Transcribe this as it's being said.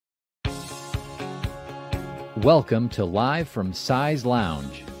Welcome to Live from Size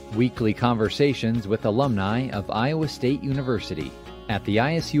Lounge, weekly conversations with alumni of Iowa State University. At the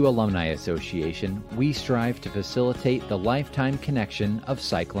ISU Alumni Association, we strive to facilitate the lifetime connection of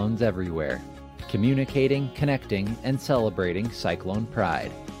Cyclones everywhere, communicating, connecting, and celebrating Cyclone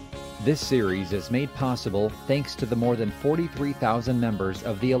pride. This series is made possible thanks to the more than 43,000 members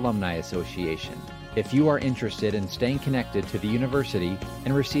of the Alumni Association. If you are interested in staying connected to the university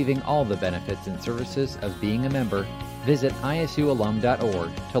and receiving all the benefits and services of being a member, visit isualum.org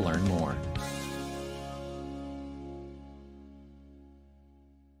to learn more.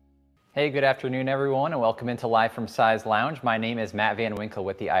 Hey, good afternoon, everyone, and welcome into Live from Size Lounge. My name is Matt Van Winkle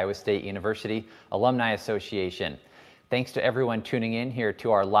with the Iowa State University Alumni Association. Thanks to everyone tuning in here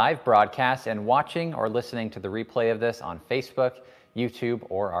to our live broadcast and watching or listening to the replay of this on Facebook, YouTube,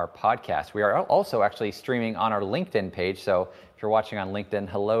 or our podcast. We are also actually streaming on our LinkedIn page, so if you're watching on LinkedIn,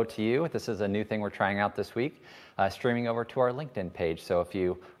 hello to you. This is a new thing we're trying out this week, streaming over to our LinkedIn page. So if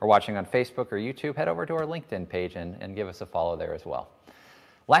you are watching on Facebook or YouTube, head over to our LinkedIn page and give us a follow there as well.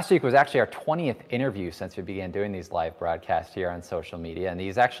 Last week was actually our 20th interview since we began doing these live broadcasts here on social media, and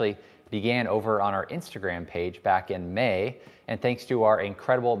these actually began over on our Instagram page back in May. And thanks to our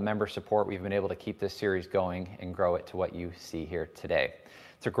incredible member support, we've been able to keep this series going and grow it to what you see here today.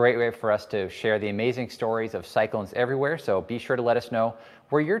 It's a great way for us to share the amazing stories of Cyclones everywhere, so be sure to let us know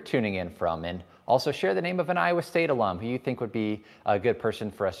where you're tuning in from, and also share the name of an Iowa State alum who you think would be a good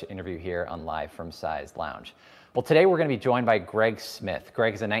person for us to interview here on Live from Size Lounge. Well, today we're going to be joined by Greg Smith.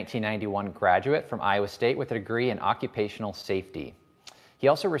 Greg is a 1991 graduate from Iowa State with a degree in occupational safety. He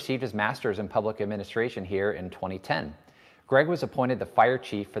also received his master's in public administration here in 2010. Greg was appointed the fire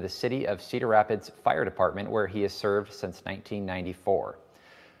chief for the City of Cedar Rapids Fire Department, where he has served since 1994.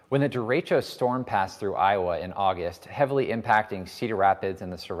 When the derecho storm passed through Iowa in August, heavily impacting Cedar Rapids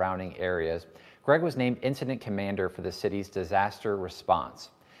and the surrounding areas, Greg was named incident commander for the city's disaster response.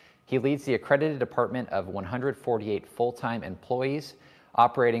 He leads the accredited department of 148 full-time employees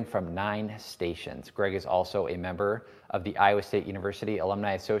operating from 9 stations. Greg is also a member of the Iowa State University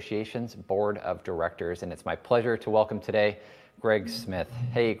Alumni Association's Board of Directors, and it's my pleasure to welcome today Greg Smith.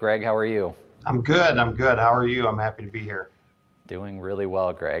 Hey, Greg, how are you? I'm good. How are you? I'm happy to be here. Doing really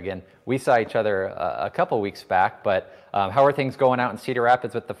well, Greg. And we saw each other a couple weeks back, but how are things going out in Cedar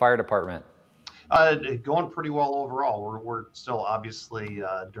Rapids with the fire department? Going pretty well overall. We're still obviously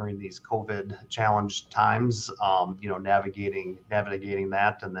during these COVID challenge times, navigating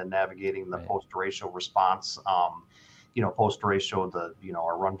that, and then navigating the post-derecho response. Post-derecho,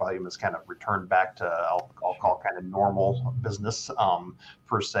 our run volume has kind of returned back to I'll call kind of normal business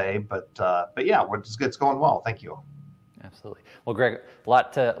per se. But yeah, it's going well. Thank you. Absolutely. Well, Greg, a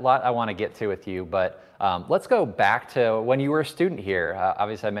lot I want to get to with you, but let's go back to when you were a student here.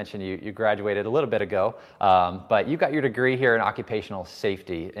 Obviously, I mentioned you graduated a little bit ago, but you got your degree here in occupational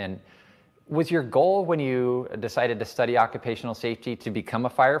safety. And was your goal when you decided to study occupational safety to become a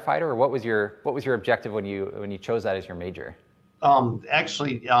firefighter, or what was your objective when you chose that as your major? No,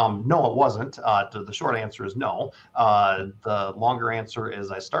 it wasn't. The short answer is no. The longer answer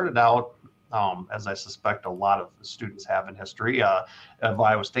is I started out, as I suspect a lot of students have in history, of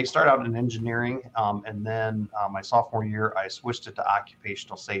Iowa State, started out in engineering, and then my sophomore year, I switched it to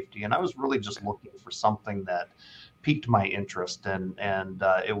occupational safety, and I was really just looking for something that piqued my interest, and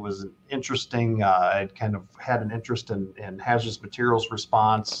it was interesting. I'd kind of had an interest in hazardous materials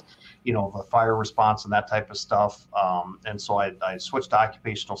response, the fire response and that type of stuff, and so I switched to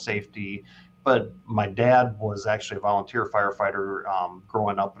occupational safety. But my dad was actually a volunteer firefighter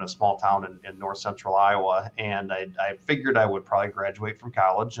growing up in a small town in north central Iowa. And I figured I would probably graduate from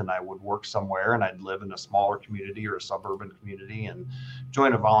college and I would work somewhere, and I'd live in a smaller community or a suburban community and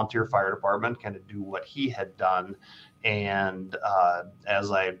join a volunteer fire department, kind of do what he had done. And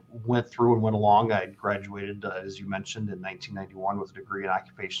as I went through and went along, I graduated, as you mentioned, in 1991 with a degree in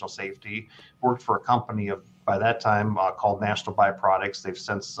occupational safety. Worked for a company by that time called National Byproducts. They've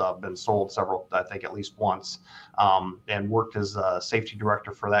since been sold several, I think at least once, and worked as a safety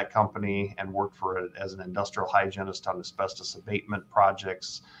director for that company, and worked as an industrial hygienist on asbestos abatement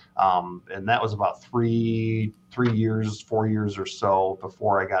projects. And that was about 4 years or so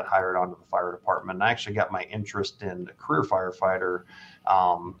before I got hired onto the fire department. And I actually got my interest in a career firefighter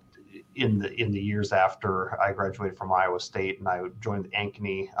in the years after I graduated from Iowa State, and I joined the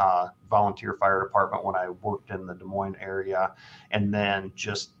Ankeny volunteer fire department when I worked in the Des Moines area, and then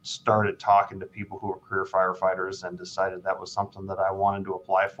just started talking to people who were career firefighters and decided that was something that I wanted to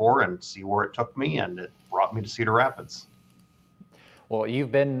apply for and see where it took me, and it brought me to Cedar Rapids. Well,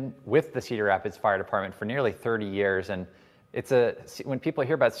 you've been with the Cedar Rapids Fire Department for nearly 30 years, and When people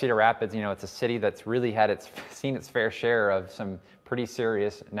hear about Cedar Rapids, it's a city that's really seen its fair share of some pretty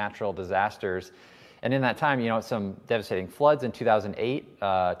serious natural disasters. And in that time, some devastating floods in 2008,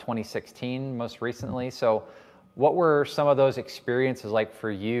 2016 most recently. So what were some of those experiences like for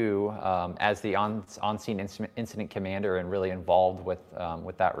you as the on-scene incident commander and really involved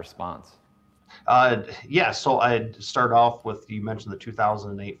with that response? Yeah, so I'd start off with, you mentioned the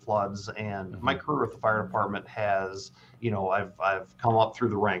 2008 floods, and my Hmm. career with the fire department has, I've come up through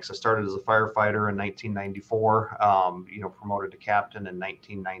the ranks. I started as a firefighter in 1994, promoted to captain in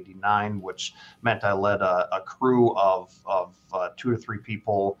 1999, which meant I led a crew of 2 to 3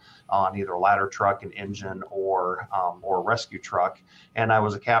 people on either a ladder truck, an engine, or a rescue truck. And I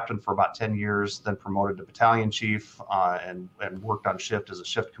was a captain for about 10 years, then promoted to battalion chief, and worked on shift as a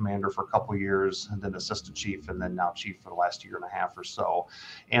shift commander for a couple of years, and then assistant chief, and then now chief for the last year and a half or so.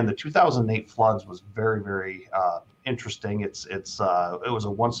 And the 2008 floods was very, very interesting. It was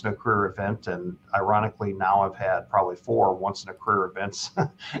a once in a career event, and ironically now I've had probably 4 once in a career events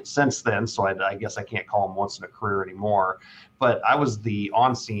since then. So I guess I can't call them once in a career anymore. But I was the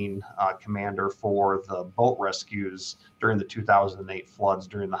on-scene commander for the boat rescues during the 2008 floods,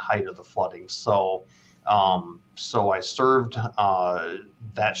 during the height of the flooding. So I served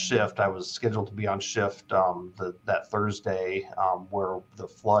that shift. I was scheduled to be on shift that Thursday where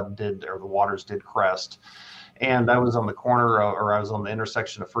the waters did crest. And I was on the I was on the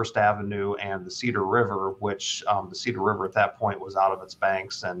intersection of First Avenue and the Cedar River, which the Cedar River at that point was out of its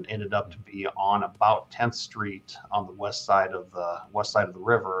banks and ended up to be on about 10th Street on the west side of the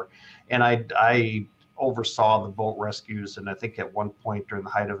river. And I oversaw the boat rescues, and I think at one point during the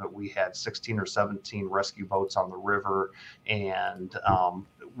height of it, we had 16 or 17 rescue boats on the river, and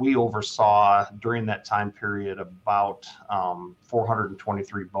we oversaw during that time period about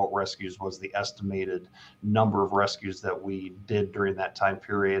 423 boat rescues was the estimated number of rescues that we did during that time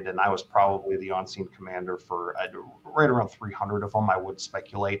period, and I was probably the on-scene commander for right around 300 of them, I would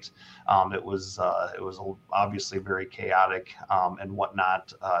speculate. It was obviously very chaotic and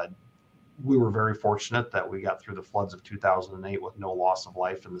whatnot. We were very fortunate that we got through the floods of 2008 with no loss of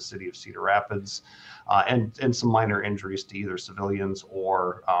life in the city of Cedar Rapids, and some minor injuries to either civilians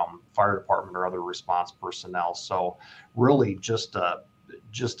or fire department or other response personnel. So really just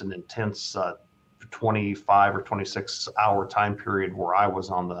an intense 25 or 26 hour time period where I was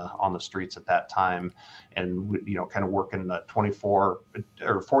on the streets at that time, and kind of working the 24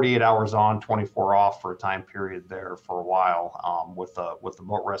 or 48 hours on, 24 off for a time period there for a while with the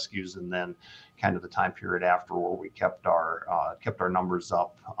boat rescues, and then kind of the time period after where we kept our numbers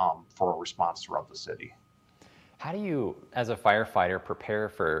up for a response throughout the city. How do you, as a firefighter, prepare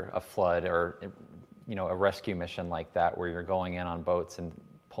for a flood or a rescue mission like that where you're going in on boats and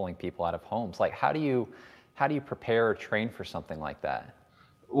pulling people out of homes? Like, how do you prepare or train for something like that?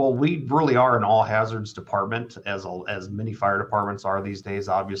 Well, we really are an all hazards department, as many fire departments are these days.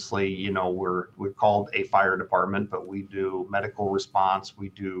 Obviously, we're called a fire department, but we do medical response, we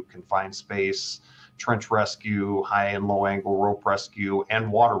do confined space, trench rescue, high and low angle rope rescue, and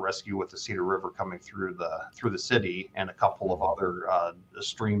water rescue with the Cedar River coming through the city, and a couple of other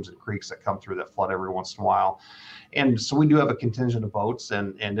streams and creeks that come through that flood every once in a while. And so we do have a contingent of boats,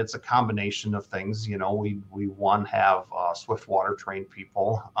 and it's a combination of things. We have swift water trained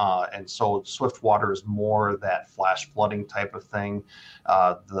people, and so swift water is more that flash flooding type of thing.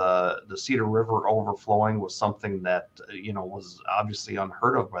 The Cedar River overflowing was something that was obviously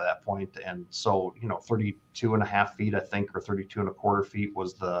unheard of by that point, and so 32 and a half feet, I think, or 32 and a quarter feet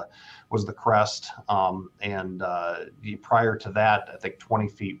was the crest, and prior to that, I think 20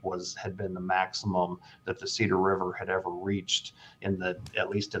 feet had been the maximum that the Cedar River had ever reached at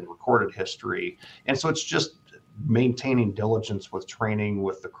least in recorded history. And so it's just maintaining diligence with training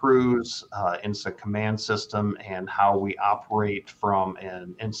with the crews, incident command system, and how we operate from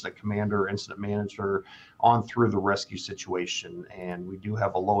an incident commander, incident manager on through the rescue situation. And we do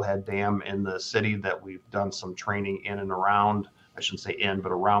have a low head dam in the city that we've done some training in and around, I shouldn't say in,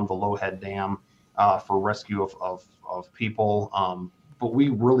 but around the low head dam for rescue of people. But we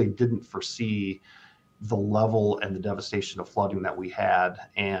really didn't foresee the level and the devastation of flooding that we had.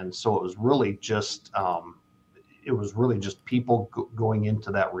 And so it was really just people going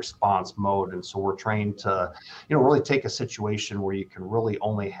into that response mode. And so we're trained to, really take a situation where you can really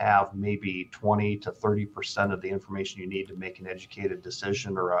only have maybe 20 to 30% of the information you need to make an educated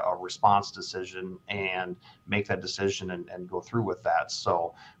decision or a response decision, and make that decision and go through with that.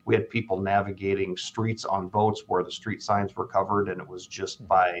 So we had people navigating streets on boats where the street signs were covered, and it was just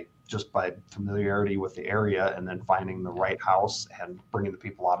by familiarity with the area, and then finding the right house and bringing the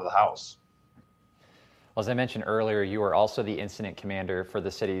people out of the house. Well, as I mentioned earlier, you were also the incident commander for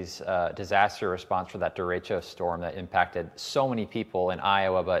the city's disaster response for that derecho storm that impacted so many people in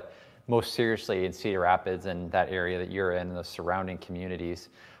Iowa, but most seriously in Cedar Rapids and that area that you're in and the surrounding communities.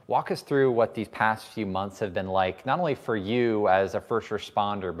 Walk us through what these past few months have been like, not only for you as a first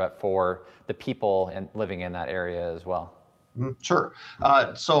responder, but for the people living in that area as well. Sure.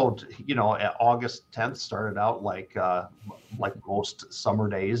 August 10th started out like most summer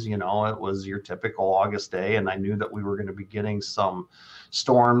days. It was your typical August day, and I knew that we were going to be getting some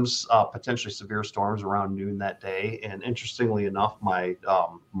storms, potentially severe storms, around noon that day. And interestingly enough, my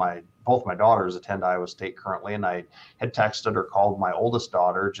both my daughters attend Iowa State currently, and I had texted or called my oldest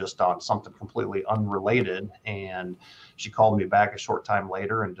daughter just on something completely unrelated, and she called me back a short time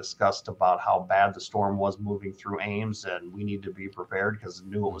later and discussed about how bad the storm was moving through Ames, and we need to be prepared because I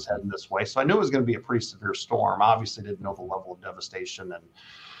knew it was heading this way. So I knew it was going to be a pretty severe storm. Obviously, didn't know the level of devastation. And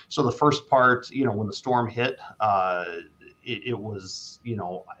so the first part, when the storm hit, it was,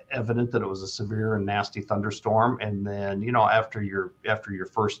 evident that it was a severe and nasty thunderstorm. And then, after your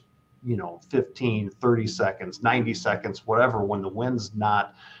first 15, 30 seconds, 90 seconds, whatever, when the wind's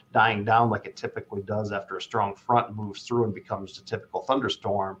not dying down like it typically does after a strong front moves through and becomes a typical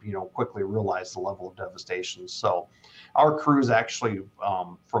thunderstorm, quickly realize the level of devastation. So our crews actually,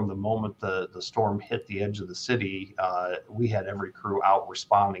 from the moment the storm hit the edge of the city, we had every crew out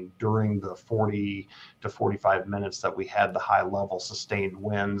responding during the 40 to 45 minutes that we had the high level sustained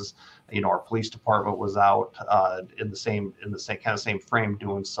winds. Our police department was out in the same same frame,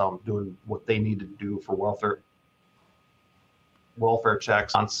 doing what they needed to do for welfare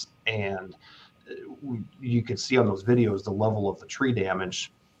checks. And you could see on those videos the level of the tree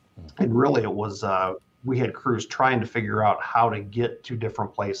damage. And really it was, we had crews trying to figure out how to get to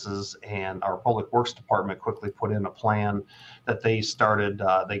different places, and our public works department quickly put in a plan that they started,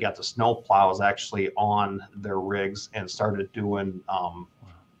 they got the snow plows actually on their rigs and started doing,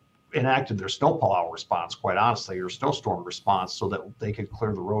 enacted their snowplow response, quite honestly, or snowstorm response, so that they could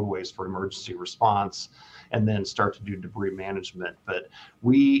clear the roadways for emergency response and then start to do debris management. But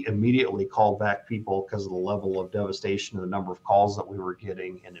we immediately called back people because of the level of devastation and the number of calls that we were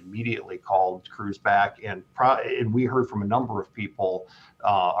getting, and immediately called crews back. And we heard from a number of people,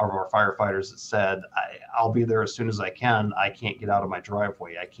 of our firefighters, that said, I'll be there as soon as I can. I can't get out of my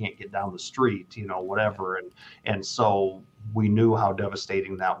driveway. I can't get down the street, whatever. And so we knew how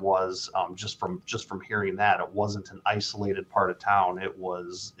devastating that was, just from hearing that. It wasn't an isolated part of town. It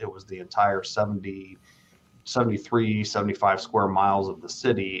was the entire 73, 75 square miles of the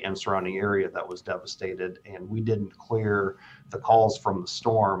city and surrounding area that was devastated. And we didn't clear the calls from the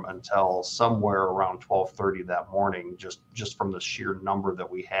storm until somewhere around 12:30 that morning, just from the sheer number that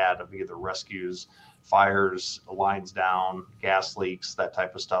we had of either rescues, fires, lines down, gas leaks, that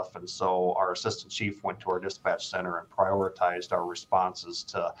type of stuff. And so our assistant chief went to our dispatch center and prioritized our responses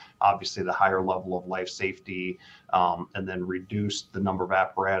to obviously the higher level of life safety, and then reduced the number of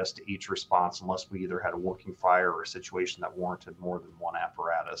apparatus to each response unless we either had a working fire or a situation that warranted more than one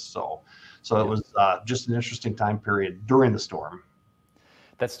apparatus. So it was just an interesting time period during the storm.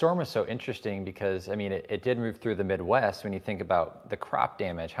 That storm was so interesting because, I mean, it did move through the Midwest. When you think about the crop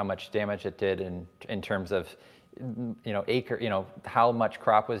damage, how much damage it did in terms of, how much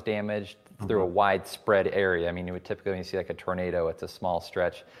crop was damaged through a widespread area. I mean, you would typically, when you see like a tornado, it's a small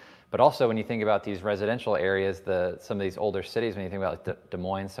stretch. But also when you think about these residential areas, some of these older cities, when you think about like Des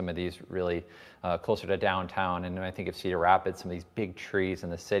Moines, some of these really closer to downtown, and when I think of Cedar Rapids, some of these big trees in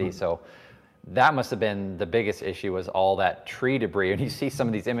the city. So that must have been the biggest issue, was all that tree debris. And you see some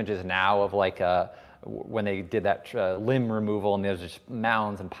of these images now of like when they did that limb removal, and there's just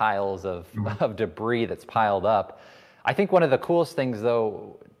mounds and piles of debris that's piled up. I think one of the coolest things,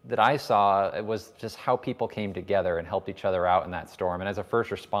 though, that I saw, it was just how people came together and helped each other out in that storm. And as a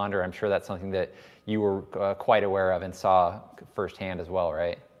first responder, I'm sure that's something that you were quite aware of and saw firsthand as well,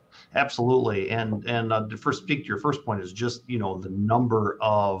 right? Absolutely. And to first speak to your first point is just, the number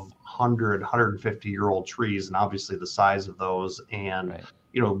of 150-year-old trees, and obviously the size of those. And, Right.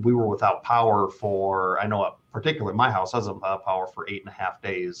 We were without power for, I know particularly my house, I was without power for 8.5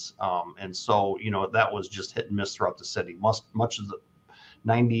 days. And so, that was just hit and miss throughout the city. Much of the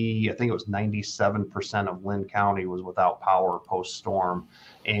 97% of Lynn County was without power post-storm.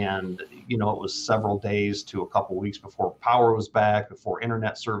 And, it was several days to a couple weeks before power was back, before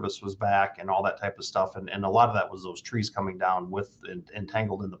internet service was back, and all that type of stuff. And a lot of that was those trees coming down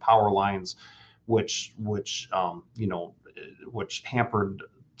entangled in the power lines, which hampered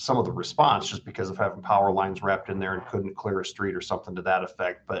some of the response just because of having power lines wrapped in there and couldn't clear a street or something to that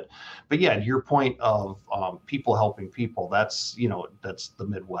effect. But yeah, your point of people helping people, that's, that's the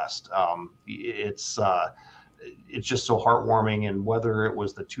Midwest. It's just so heartwarming. And whether it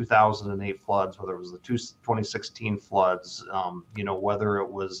was the 2008 floods, whether it was the 2016 floods, whether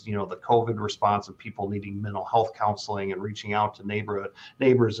it was, the COVID response of people needing mental health counseling and reaching out to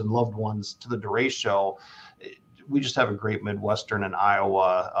neighbors and loved ones, to the derecho, we just have a great Midwestern and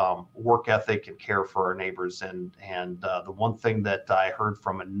Iowa work ethic and care for our neighbors. And the one thing that I heard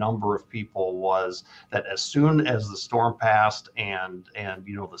from a number of people was that as soon as the storm passed and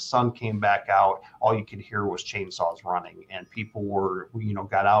the sun came back out, all you could hear was chainsaws running, and people were,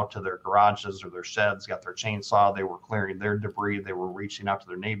 got out to their garages or their sheds, got their chainsaw, they were clearing their debris, they were reaching out to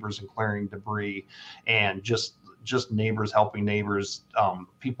their neighbors and clearing debris, and just neighbors helping neighbors,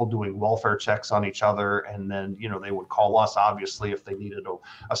 people doing welfare checks on each other. And then, they would call us, obviously, if they needed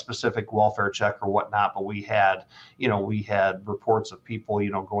a specific welfare check or whatnot. But we had reports of people,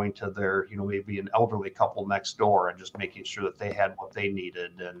 going to their, maybe an elderly couple next door and just making sure that they had what they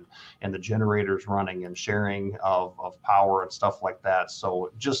needed, and the generators running and sharing of power and stuff like that.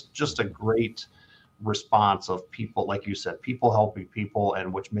 So just a great response of people, like you said, people helping people,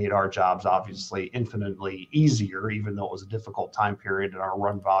 and which made our jobs obviously infinitely easier, even though it was a difficult time period. In our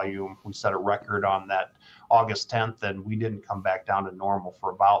run volume, we set a record on that August 10th, and we didn't come back down to normal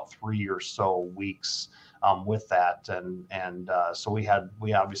for about 3 or so weeks with that. And so we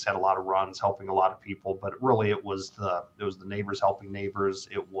obviously had a lot of runs helping a lot of people, but really it was the neighbors helping neighbors.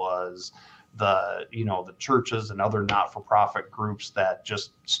 It was the churches and other not-for-profit groups that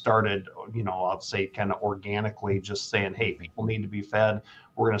just started, I'd say kind of organically, just saying, hey, people need to be fed,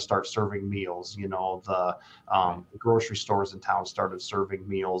 we're going to start serving meals. The grocery stores in town started serving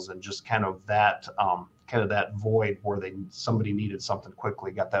meals, and just kind of that void where somebody needed something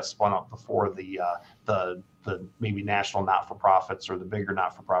quickly, got that spun up before the maybe national not-for-profits or the bigger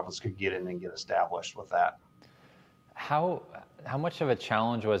not-for-profits could get in and get established with that. How much of a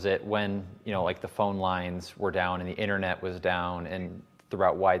challenge was it when, like the phone lines were down and the internet was down and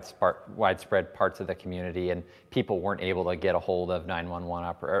throughout widespread parts of the community, and people weren't able to get a hold of 911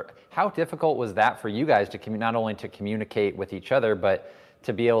 operator? How difficult was that for you guys to not only to communicate with each other, but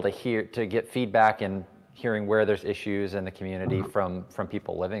to be able to get feedback and hearing where there's issues in the community from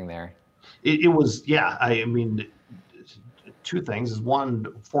people living there? It was, yeah. I mean, two things is, one,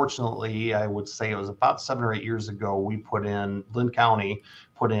 fortunately, I would say it was about 7 or 8 years ago, Lynn County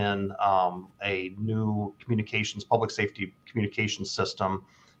put in a new public safety communications system,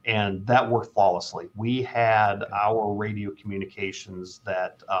 and that worked flawlessly. We had our radio communications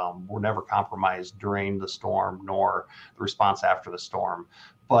that were never compromised during the storm, nor the response after the storm.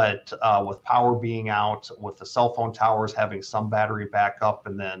 But with power being out, with the cell phone towers having some battery backup,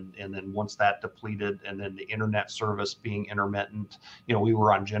 and then once that depleted, and then the internet service being intermittent, we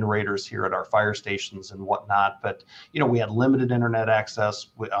were on generators here at our fire stations and whatnot. But we had limited internet access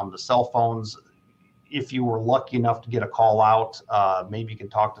on the cell phones. If you were lucky enough to get a call out, maybe you can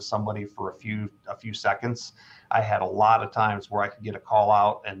talk to somebody for a few seconds. I had a lot of times where I could get a call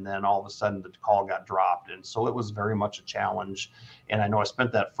out, and then all of a sudden the call got dropped. And so it was very much a challenge. And I know I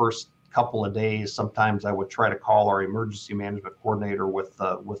spent that first couple of days, sometimes I would try to call our emergency management coordinator with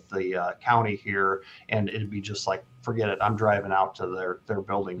the county here, and it'd be just like, forget it, I'm driving out to their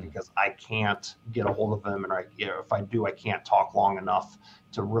building because I can't get a hold of them. And if I do, I can't talk long enough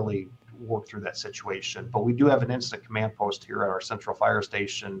to really work through that situation. But we do have an incident command post here at our central fire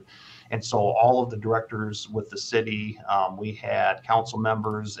station. And so all of the directors with the city, we had council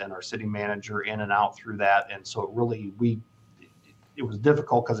members and our city manager in and out through that. And so it was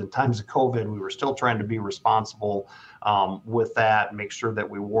difficult because in times of COVID, we were still trying to be responsible with that, make sure that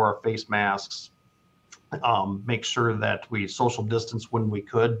we wore our face masks, make sure that we social distance when we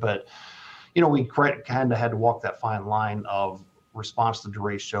could. But, we kind of had to walk that fine line of response to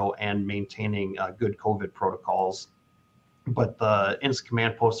derecho and maintaining good COVID protocols. But the instant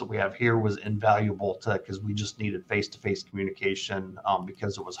command post that we have here was invaluable because we just needed face-to-face communication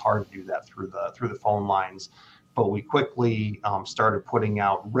because it was hard to do that through the phone lines. But we quickly started putting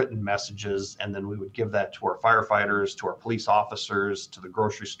out written messages, and then we would give that to our firefighters, to our police officers, to the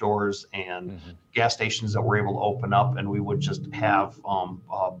grocery stores and gas stations that were able to open up, and we would just have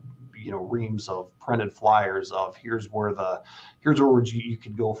reams of printed flyers of here's where you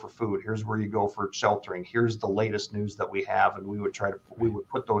could go for food, here's where you go for sheltering, here's the latest news that we have, and we would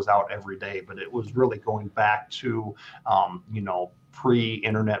put those out every day. But it was really going back to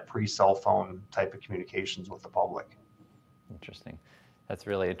pre-internet, pre-cell phone type of communications with the public. Interesting. That's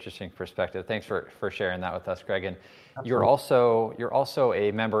really interesting perspective. Thanks for sharing that with us, Greg. And Absolutely. you're also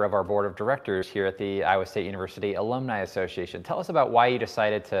a member of our board of directors here at the Iowa State University Alumni Association. Tell us about why you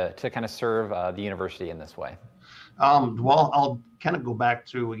decided to kind of serve the university in this way. Well, I'll kind of go back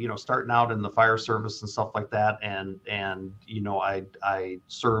to, starting out in the fire service and stuff like that. I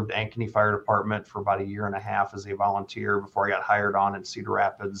served Ankeny Fire Department for about a year and a half as a volunteer before I got hired on in Cedar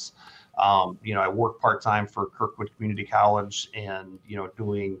Rapids. I worked part-time for Kirkwood Community College and,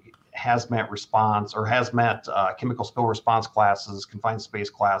 doing hazmat response or hazmat chemical spill response classes, confined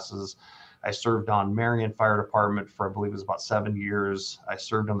space classes. I served on Marion Fire Department for, I believe it was about 7 years. I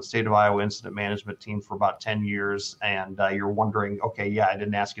served on the state of Iowa incident management team for about 10 years. And you're wondering, okay, yeah, I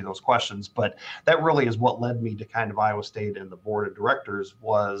didn't ask you those questions, but that really is what led me to kind of Iowa State and the board of directors.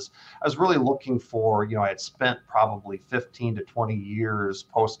 Was I was really looking for, I had spent probably 15 to 20 years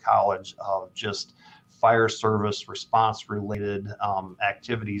post-college of just fire service response related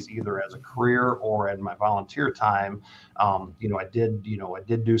activities, either as a career or in my volunteer time. I did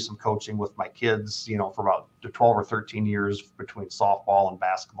do some coaching with my kids, for about 12 or 13 years between softball and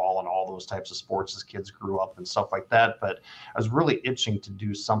basketball and all those types of sports as kids grew up and stuff like that. But I was really itching to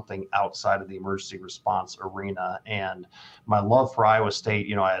do something outside of the emergency response arena. And my love for Iowa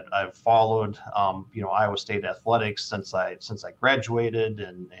State, I've followed, Iowa State athletics since I graduated,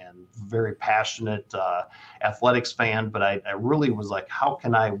 and very passionate athletics fan. But I really was like,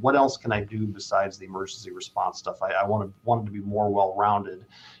 what else can I do besides the emergency response stuff? I wanted to be more well-rounded.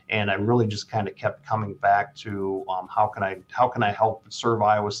 And I really just kind of kept coming back to how can I help serve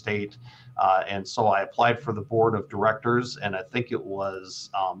Iowa State? And so I applied for the board of directors, and I think it was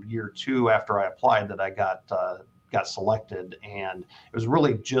year 2 after I applied that I got selected. And it was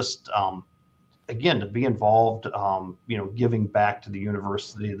really just again, to be involved, giving back to the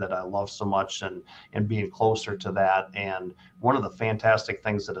university that I love so much, and being closer to that. And one of the fantastic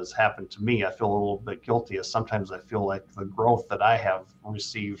things that has happened to me, I feel a little bit guilty, is sometimes I feel like the growth that I have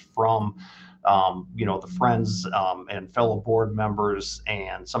received from, the friends and fellow board members,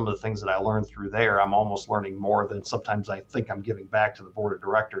 and some of the things that I learned through there, I'm almost learning more than sometimes I think I'm giving back to the board of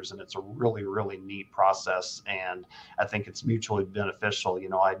directors. And it's a really, really neat process. And I think it's mutually beneficial.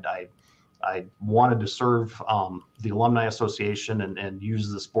 I wanted to serve the Alumni Association and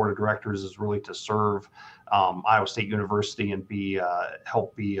use this board of directors as really to serve Iowa State University and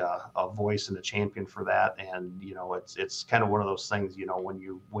help be a voice and a champion for that. And it's kind of one of those things.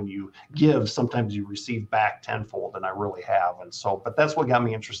 When you give, sometimes you receive back tenfold, and I really have. And so, but that's what got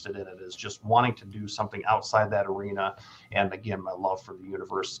me interested in it, is just wanting to do something outside that arena. And again, my love for the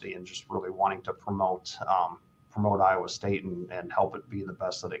university, and just really wanting to promote Iowa State and help it be the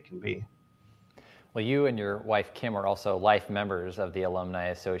best that it can be. Well, you and your wife, Kim, are also life members of the Alumni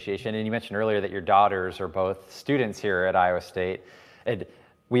Association. And you mentioned earlier that your daughters are both students here at Iowa State. And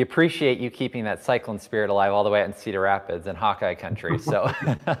we appreciate you keeping that Cyclone spirit alive all the way out in Cedar Rapids and Hawkeye country. So,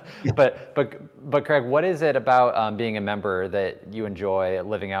 but Craig, what is it about being a member that you enjoy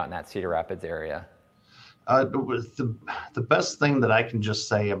living out in that Cedar Rapids area? The best thing that I can just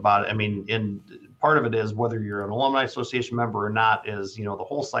say about it, part of it is, whether you're an Alumni Association member or not, is, the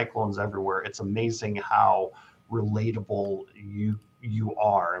whole Cyclone's everywhere. It's amazing how relatable you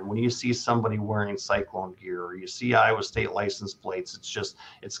are. And when you see somebody wearing Cyclone gear, or you see Iowa State license plates,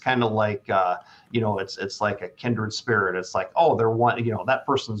 it's kind of like, it's like a kindred spirit. It's like, oh, they're one, that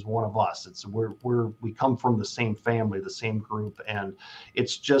person's one of us. We come from the same family, the same group. And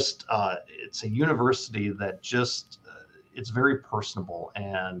it's just, it's a university that just, it's very personable.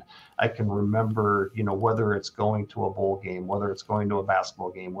 And I can remember, whether it's going to a bowl game, whether it's going to a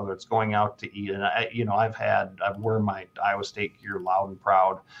basketball game, whether it's going out to eat. And I've worn my Iowa State gear loud and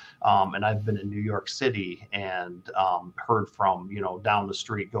proud. And I've been in New York City and heard from, down the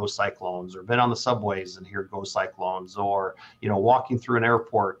street, go Cyclones, or been on the subways and hear go Cyclones, or, walking through an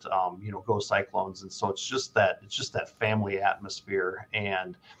airport, go Cyclones. And so it's just that family atmosphere.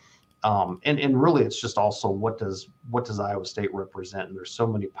 And really, it's just also, what does Iowa State represent? And there's so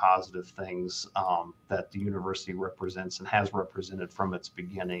many positive things that the university represents and has represented from its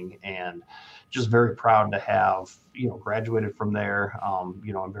beginning. And just very proud to have, graduated from there.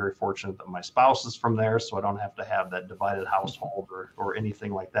 I'm very fortunate that my spouse is from there, so I don't have to have that divided household or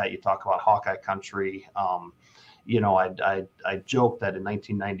anything like that. You talk about Hawkeye country. I joked that in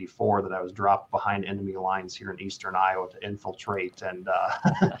 1994 that I was dropped behind enemy lines here in eastern Iowa to infiltrate and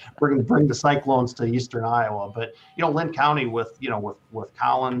bring the Cyclones to eastern Iowa. But Linn County, with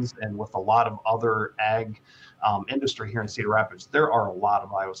Collins and with a lot of other ag industry here in Cedar Rapids, there are a lot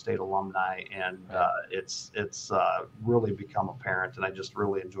of Iowa State alumni, and it's really become apparent, and I just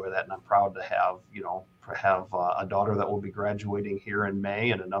really enjoy that, and I'm proud to have a daughter that will be graduating here in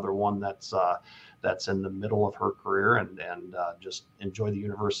May, and another one that's in the middle of her career, and just enjoy the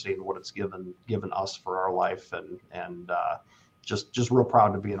university and what it's given us for our life, and just real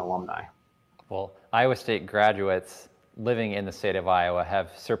proud to be an alumni. Well, Iowa State graduates living in the state of Iowa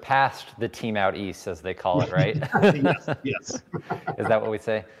have surpassed the team out east, as they call it, right? Yes. Is that what we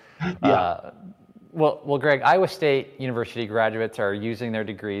say? Yeah. Well, Greg, Iowa State University graduates are using their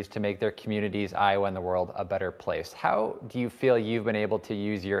degrees to make their communities, Iowa, and the world a better place. How do you feel you've been able to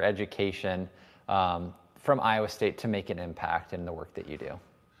use your education from Iowa State to make an impact in the work that you do?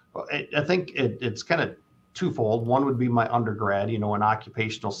 Well, I think it's kind of twofold. One would be my undergrad, in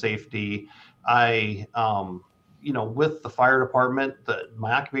occupational safety. I, with the fire department,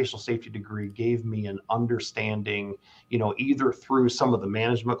 my occupational safety degree gave me an understanding, either through some of the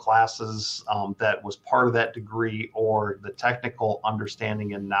management classes that was part of that degree, or the technical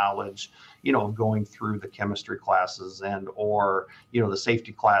understanding and knowledge, of going through the chemistry classes or the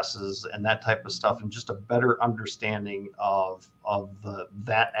safety classes and that type of stuff, and just a better understanding of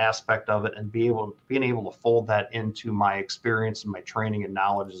that aspect of it, and being able to fold that into my experience and my training and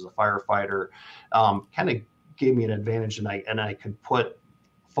knowledge as a firefighter, kind of gave me an advantage, and I could put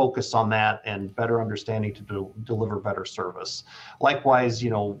focus on that and better understanding to deliver better service. Likewise,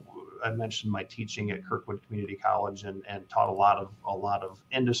 I mentioned my teaching at Kirkwood Community College, and taught a lot of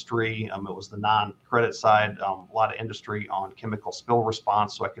industry. It was the non-credit side, a lot of industry on chemical spill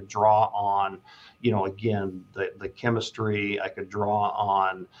response, so I could draw on, again, the chemistry. I could draw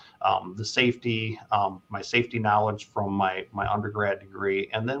on the safety, my safety knowledge from my undergrad degree,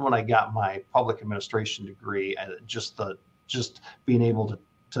 and then when I got my public administration degree, just being able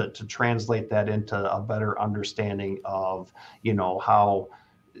to translate that into a better understanding of how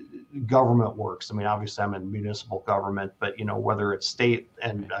government works. I mean, obviously I'm in municipal government, but whether it's state,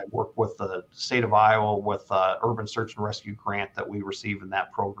 and I work with the state of Iowa with urban search and rescue grant that we receive in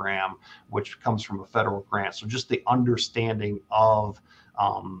that program, which comes from a federal grant. So just the understanding of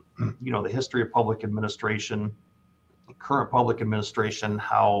the history of public administration, current public administration,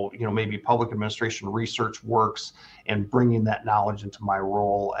 how maybe public administration research works, and bringing that knowledge into my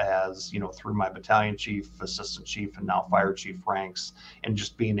role as through my battalion chief, assistant chief, and now fire chief ranks, and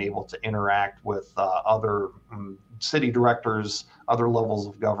just being able to interact with other city directors, other levels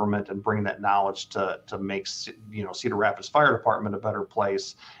of government, and bring that knowledge to make Cedar Rapids Fire Department a better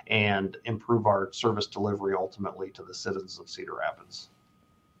place, and improve our service delivery ultimately to the citizens of Cedar Rapids.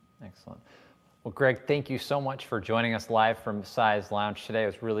 Excellent. Well, Greg, thank you so much for joining us live from Size Lounge today. It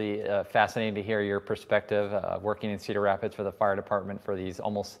was really fascinating to hear your perspective working in Cedar Rapids for the fire department for these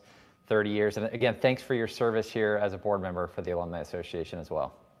almost 30 years. And again, thanks for your service here as a board member for the Alumni Association as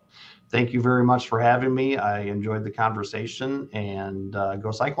well. Thank you very much for having me. I enjoyed the conversation, and go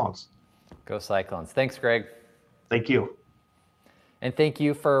Cyclones. Go Cyclones. Thanks, Greg. Thank you. And thank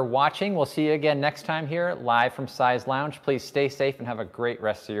you for watching. We'll see you again next time here live from Size Lounge. Please stay safe and have a great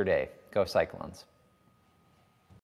rest of your day. Go Cyclones.